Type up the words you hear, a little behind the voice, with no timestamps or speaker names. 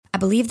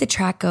believe the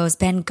track goes,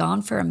 been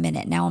gone for a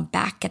minute. Now I'm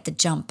back at the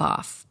jump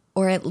off.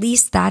 Or at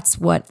least that's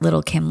what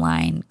Lil' Kim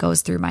line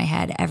goes through my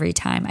head every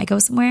time I go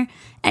somewhere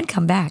and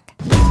come back.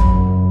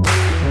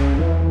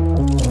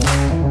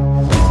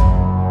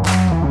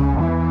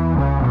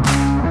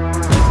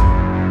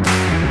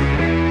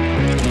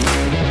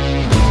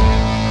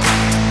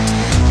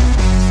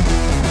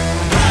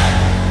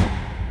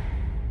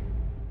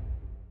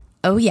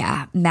 Oh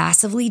yeah,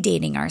 massively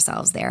dating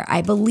ourselves there.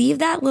 I believe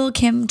that Lil'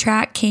 Kim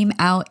track came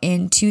out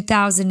in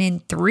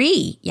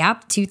 2003.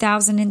 Yep,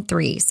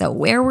 2003. So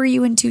where were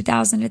you in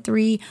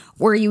 2003?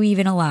 Were you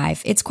even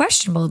alive? It's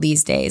questionable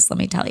these days, let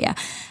me tell you.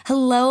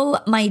 Hello,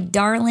 my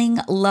darling,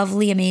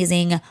 lovely,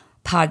 amazing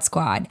Pod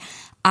Squad.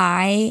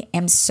 I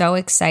am so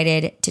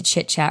excited to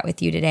chit chat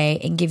with you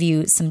today and give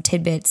you some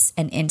tidbits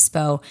and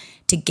inspo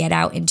to get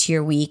out into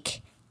your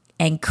week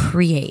and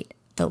create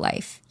the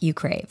life you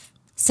crave.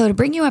 So to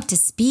bring you up to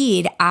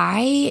speed,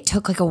 I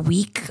took like a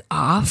week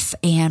off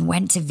and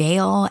went to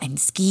Vail and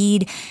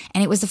skied.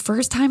 And it was the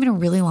first time in a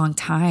really long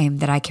time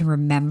that I can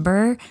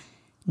remember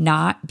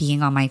not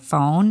being on my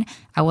phone.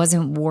 I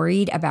wasn't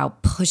worried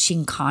about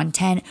pushing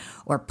content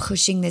or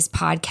pushing this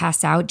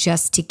podcast out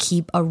just to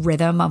keep a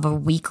rhythm of a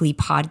weekly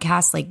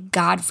podcast. Like,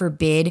 God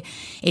forbid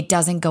it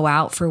doesn't go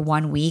out for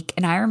 1 week.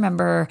 And I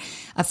remember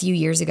a few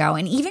years ago,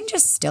 and even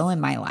just still in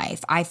my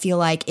life, I feel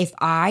like if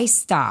I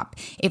stop,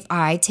 if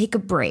I take a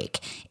break,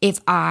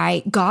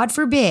 God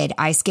forbid,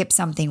 I skip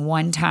something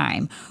one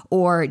time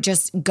or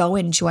just go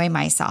enjoy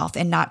myself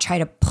and not try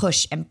to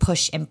push and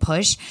push and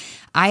push,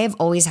 I have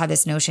always had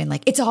this notion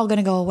like it's all going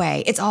to go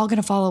away. It's all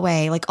going to fall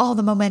away, like all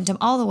the momentum,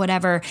 all the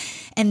whatever.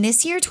 And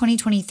this year,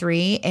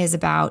 2023 is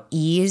about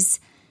ease,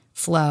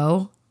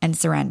 flow, and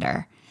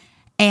surrender.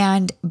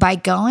 And by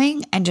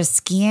going and just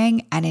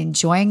skiing and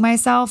enjoying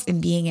myself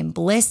and being in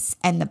bliss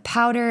and the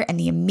powder and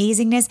the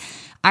amazingness,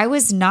 I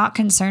was not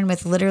concerned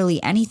with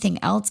literally anything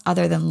else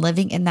other than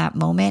living in that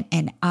moment.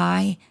 And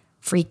I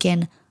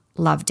freaking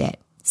loved it.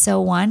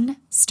 So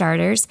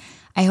starters,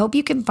 I hope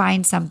you can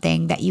find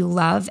something that you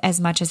love as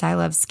much as I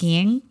love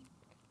skiing,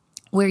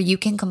 where you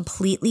can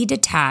completely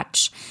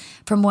detach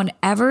from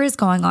whatever is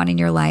going on in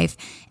your life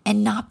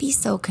and not be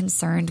so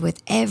concerned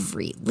with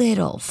every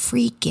little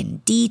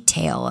freaking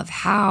detail of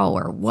how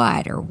or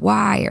what or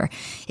why or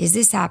is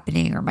this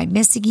happening or am I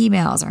missing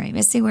emails or am I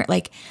missing where,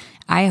 like,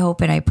 I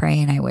hope and I pray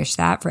and I wish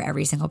that for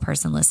every single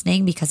person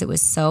listening, because it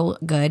was so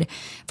good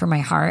for my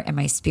heart and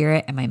my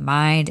spirit and my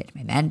mind and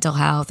my mental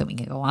health, and we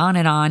can go on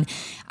and on.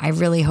 I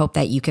really hope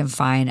that you can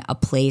find a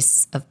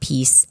place of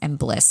peace and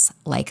bliss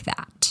like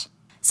that.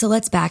 So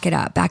let's back it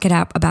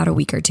up about a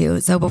week or two.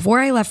 So before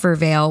I left for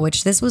Vail,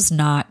 which this was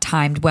not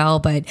timed well,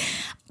 but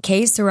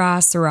que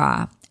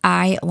sera,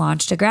 I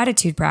launched a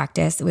gratitude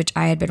practice, which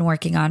I had been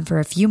working on for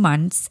a few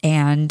months,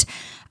 and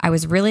I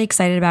was really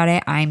excited about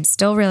it. I'm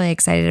still really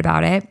excited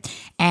about it.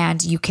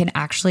 And you can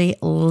actually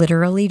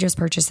literally just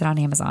purchase it on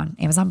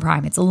Amazon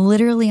Prime. It's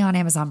literally on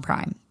Amazon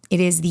Prime. It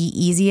is the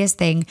easiest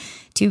thing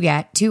to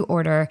get, to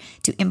order,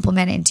 to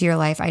implement into your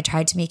life. I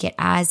tried to make it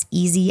as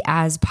easy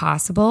as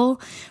possible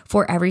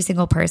for every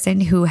single person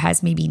who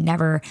has maybe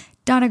never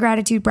done a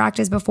gratitude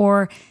practice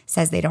before,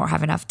 says they don't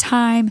have enough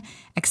time,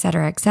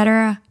 etc.,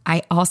 etc.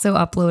 I also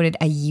uploaded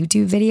a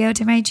YouTube video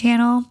to my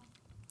channel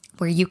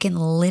where you can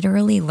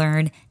literally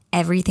learn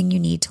everything you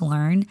need to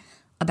learn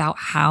about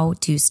how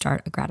to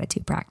start a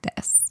gratitude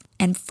practice.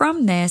 And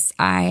from this,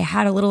 I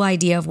had a little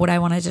idea of what I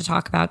wanted to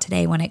talk about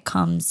today when it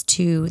comes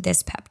to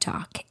this pep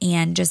talk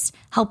and just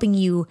helping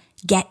you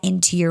get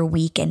into your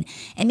week and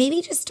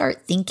maybe just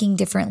start thinking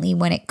differently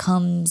when it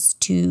comes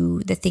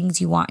to the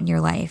things you want in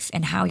your life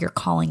and how you're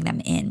calling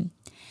them in.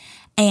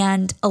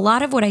 And a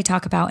lot of what I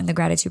talk about in the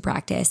gratitude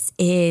practice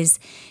is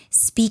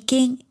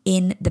speaking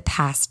in the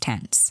past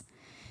tense.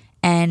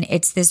 And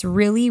it's this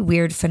really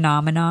weird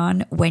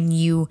phenomenon when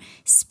you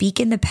speak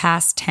in the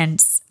past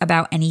tense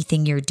about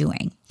anything you're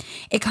doing.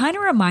 It kind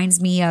of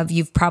reminds me of,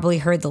 you've probably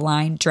heard the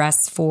line,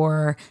 dress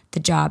for the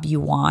job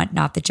you want,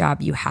 not the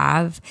job you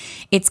have.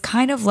 It's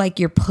kind of like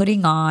you're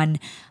putting on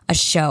a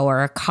show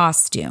or a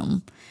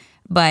costume,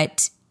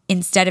 but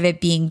instead of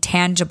it being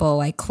tangible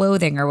like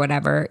clothing or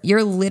whatever,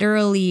 you're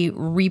literally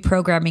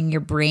reprogramming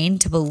your brain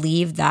to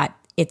believe that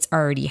it's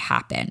already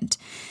happened.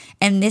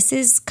 And this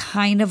is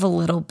kind of a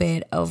little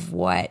bit of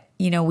what,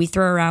 we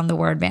throw around the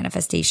word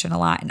manifestation a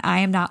lot. And I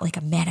am not like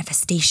a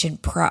manifestation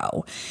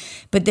pro,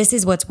 but this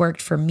is what's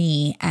worked for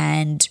me.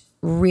 And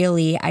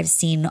really, I've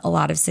seen a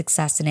lot of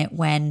success in it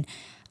when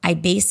I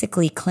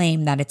basically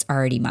claim that it's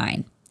already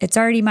mine. It's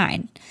already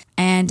mine.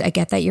 And I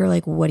get that you're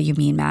like, what do you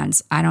mean,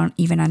 Mads? I don't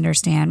even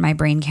understand. My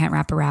brain can't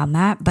wrap around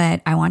that,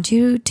 but I want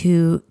you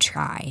to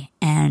try.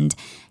 And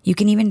you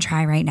can even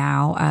try right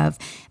now of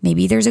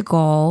maybe there's a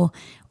goal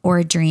or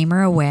a dream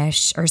or a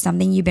wish or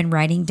something you've been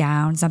writing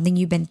down, something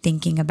you've been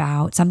thinking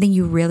about, something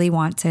you really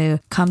want to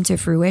come to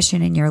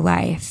fruition in your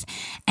life.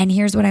 And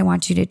here's what I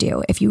want you to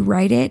do. If you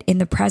write it in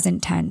the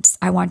present tense,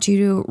 I want you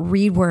to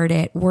reword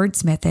it,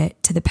 wordsmith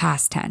it to the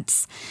past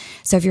tense.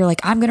 So if you're like,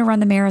 I'm going to run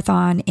the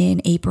marathon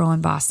in April in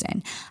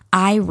Boston,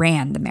 I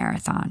ran the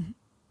marathon.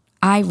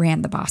 I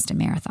ran the Boston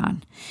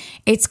Marathon.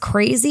 It's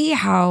crazy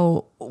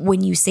how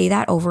when you say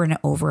that over and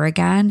over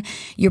again,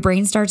 your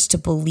brain starts to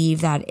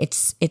believe that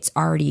it's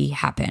already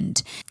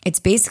happened. It's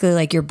basically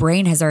like your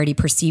brain has already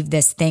perceived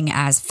this thing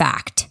as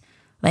fact.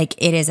 Like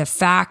it is a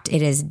fact,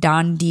 it is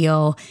done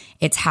deal,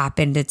 it's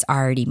happened, it's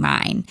already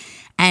mine.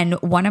 And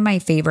one of my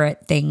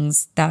favorite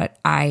things that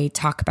I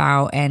talk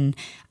about and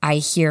I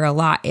hear a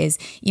lot is,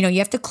 you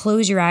have to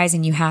close your eyes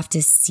and you have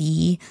to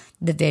see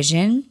the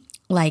vision.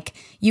 Like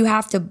you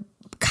have to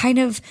kind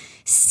of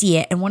see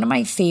it. And one of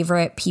my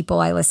favorite people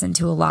I listen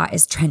to a lot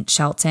is Trent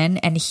Shelton.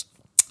 And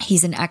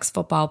he's an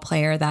ex-football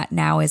player that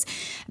now is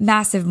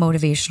massive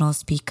motivational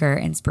speaker,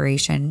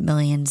 inspiration,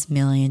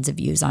 millions of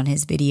views on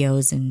his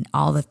videos and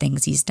all the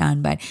things he's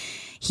done. But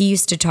he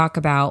used to talk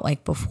about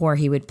like before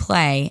he would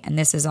play, and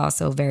this is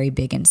also very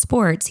big in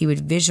sports, he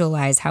would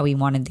visualize how he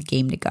wanted the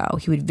game to go.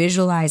 He would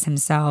visualize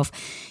himself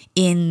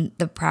in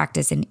the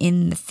practice and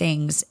in the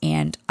things.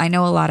 And I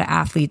know a lot of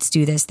athletes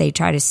do this. They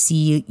try to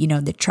see,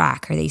 the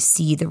track, or they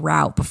see the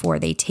route before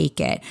they take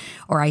it,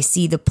 or I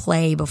see the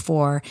play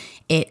before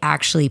it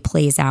actually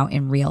plays out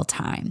in real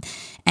time.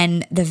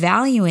 And the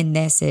value in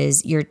this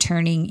is you're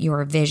turning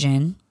your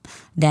vision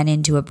then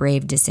into a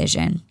brave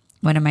decision.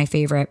 One of my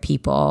favorite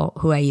people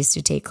who I used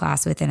to take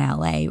class with in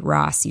LA,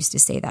 Ross, used to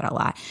say that a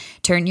lot.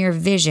 Turn your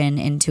vision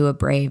into a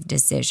brave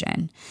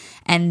decision.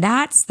 And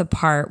that's the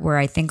part where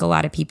I think a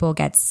lot of people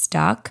get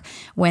stuck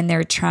when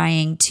they're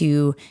trying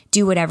to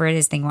do whatever it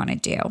is they want to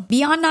do,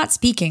 beyond not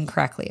speaking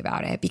correctly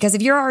about it. Because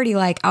if you're already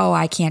like, oh,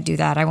 I can't do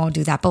that, I won't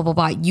do that, blah, blah,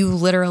 blah, you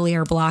literally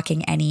are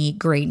blocking any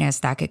greatness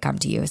that could come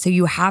to you. So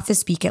you have to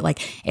speak it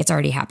like it's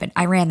already happened.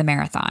 I ran the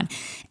marathon.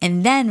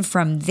 And then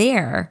from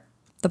there,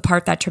 the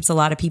part that trips a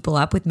lot of people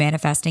up with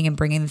manifesting and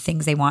bringing the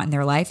things they want in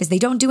their life is they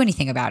don't do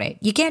anything about it.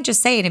 You can't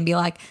just say it and be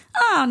like,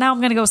 oh, now I'm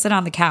going to go sit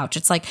on the couch.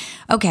 It's like,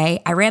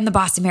 okay, I ran the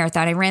Boston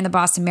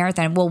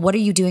Marathon. Well, what are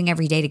you doing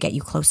every day to get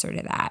you closer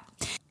to that?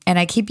 And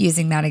I keep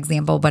using that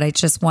example, but it's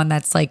just one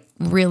that's like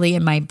really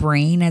in my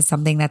brain as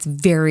something that's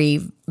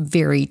very,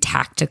 very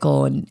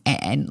tactical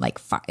and like,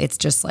 it's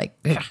just like,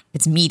 ugh,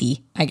 it's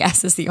meaty, I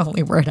guess is the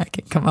only word I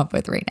can come up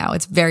with right now.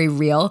 It's very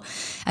real,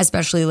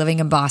 especially living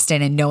in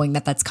Boston and knowing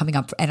that that's coming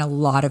up. And a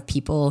lot of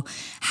people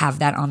have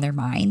that on their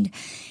mind.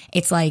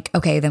 It's like,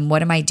 okay, then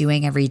what am I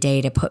doing every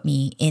day to put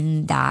me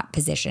in that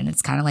position?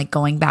 It's kind of like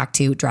going back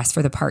to dress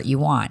for the part you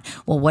want.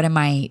 Well, what am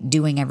I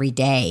doing every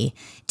day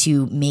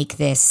to make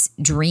this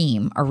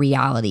dream a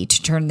reality,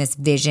 to turn this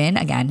vision,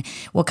 again,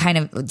 what kind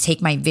of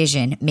take my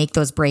vision, make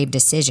those brave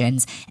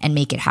decisions and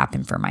make it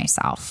happen for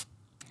myself.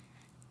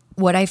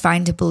 What I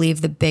find to believe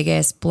the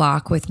biggest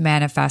block with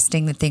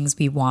manifesting the things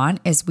we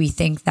want is we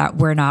think that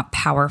we're not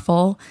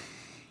powerful.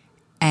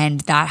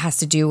 And that has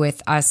to do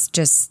with us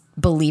just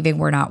believing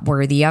we're not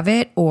worthy of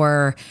it,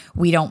 or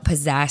we don't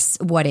possess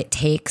what it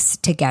takes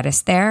to get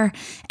us there.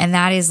 And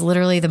that is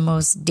literally the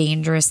most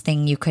dangerous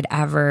thing you could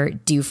ever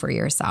do for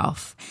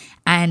yourself.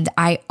 And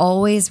I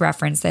always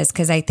reference this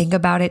because I think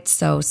about it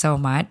so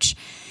much.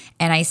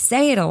 And I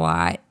say it a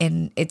lot,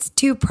 and it's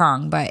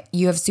two-pronged, but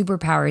you have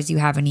superpowers you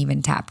haven't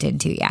even tapped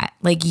into yet.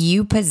 Like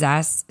you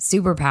possess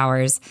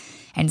superpowers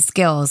and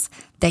skills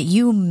that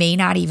you may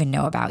not even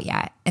know about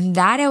yet. And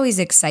that always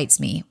excites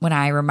me when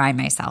I remind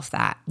myself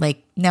that.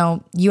 Like,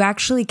 no, you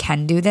actually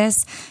can do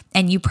this,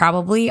 and you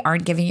probably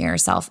aren't giving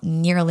yourself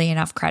nearly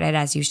enough credit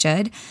as you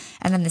should.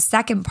 And then the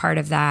second part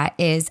of that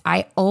is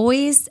I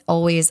always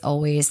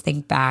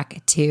think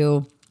back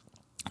to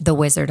The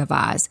Wizard of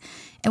Oz.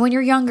 And when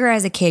you're younger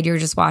as a kid, you're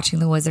just watching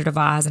The Wizard of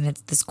Oz and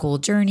it's this cool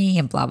journey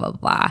and blah, blah,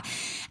 blah.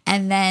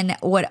 And then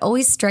what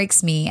always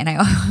strikes me, and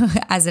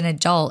I, as an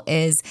adult,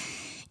 is,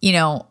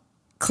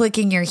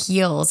 clicking your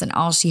heels, and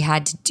all she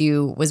had to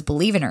do was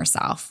believe in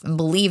herself and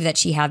believe that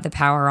she had the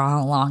power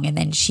all along. And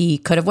then she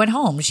could have went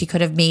home. She could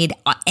have made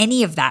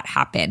any of that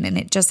happen. And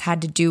it just had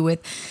to do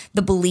with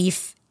the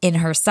belief in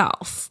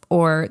herself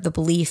or the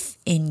belief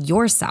in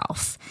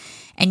yourself.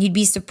 And you'd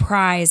be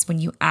surprised when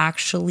you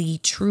actually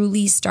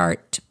truly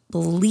start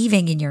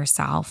believing in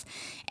yourself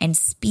and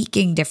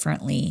speaking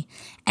differently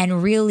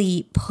and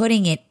really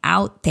putting it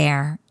out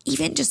there,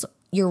 even just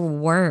your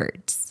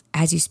words.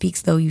 As you speak,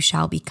 so you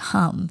shall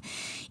become.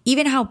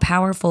 Even how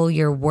powerful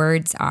your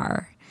words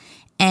are.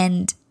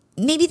 And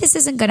maybe this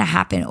isn't going to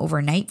happen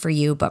overnight for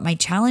you, but my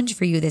challenge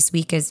for you this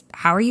week is,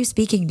 how are you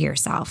speaking to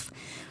yourself?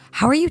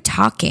 How are you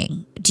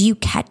talking? Do you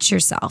catch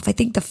yourself? I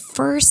think the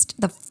first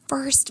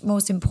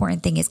most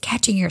important thing is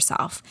catching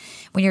yourself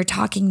when you're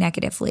talking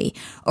negatively,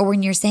 or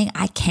when you're saying,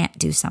 I can't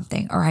do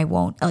something, or I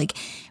won't, like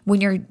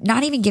when you're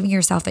not even giving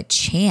yourself a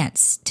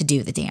chance to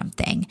do the damn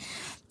thing.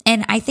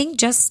 And I think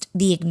just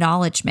the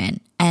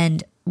acknowledgement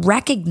and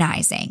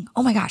recognizing,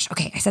 oh my gosh,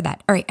 okay, I said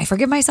that. All right, I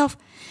forgive myself.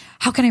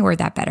 How can I word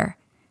that better?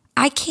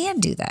 I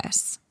can do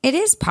this. It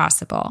is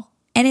possible.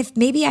 And if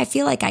maybe I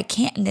feel like I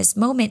can't in this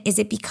moment, is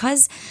it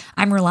because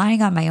I'm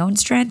relying on my own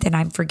strength and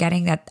I'm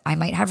forgetting that I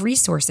might have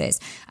resources?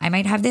 I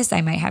might have this,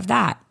 I might have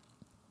that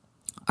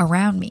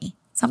around me.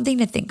 Something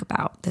to think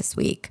about this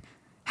week.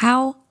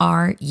 How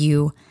are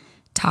you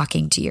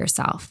talking to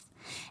yourself?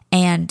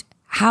 And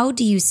how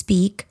do you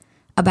speak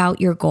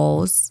about your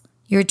goals,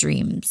 your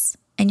dreams,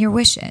 and your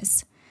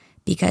wishes.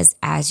 Because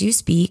as you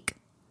speak,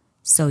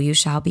 so you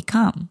shall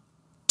become.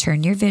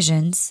 Turn your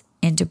visions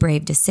into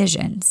brave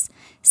decisions.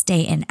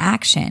 Stay in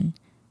action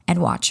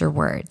and watch your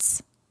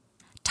words.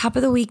 Top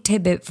of the week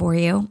tidbit for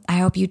you. I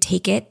hope you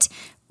take it,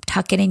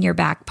 tuck it in your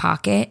back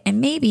pocket,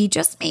 and maybe,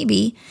 just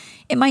maybe,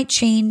 it might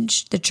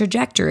change the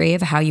trajectory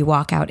of how you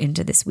walk out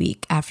into this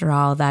week. After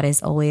all, that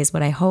is always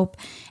what I hope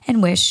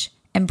and wish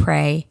and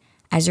pray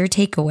as your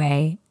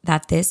takeaway,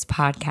 that this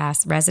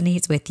podcast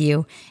resonates with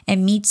you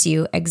and meets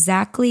you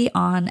exactly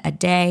on a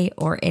day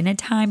or in a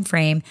time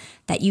frame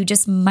that you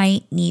just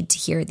might need to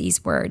hear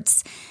these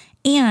words.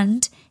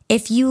 And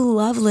if you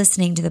love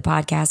listening to the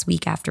podcast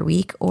week after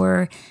week,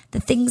 or the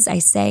things I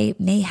say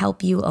may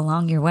help you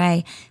along your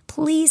way,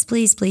 please,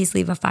 please, please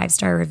leave a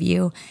 5-star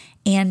review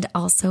and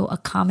also a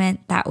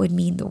comment. That would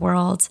mean the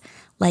world.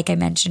 Like I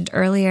mentioned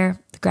earlier,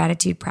 the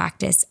gratitude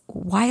practice,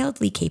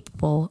 Wildly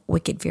Capable,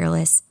 Wicked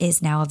Fearless,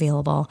 is now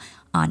available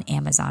on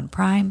Amazon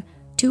Prime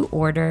to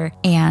order.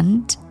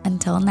 And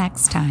until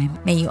next time,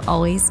 may you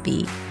always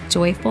be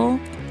joyful,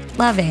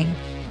 loving,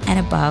 and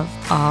above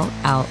all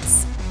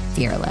else,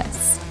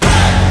 fearless.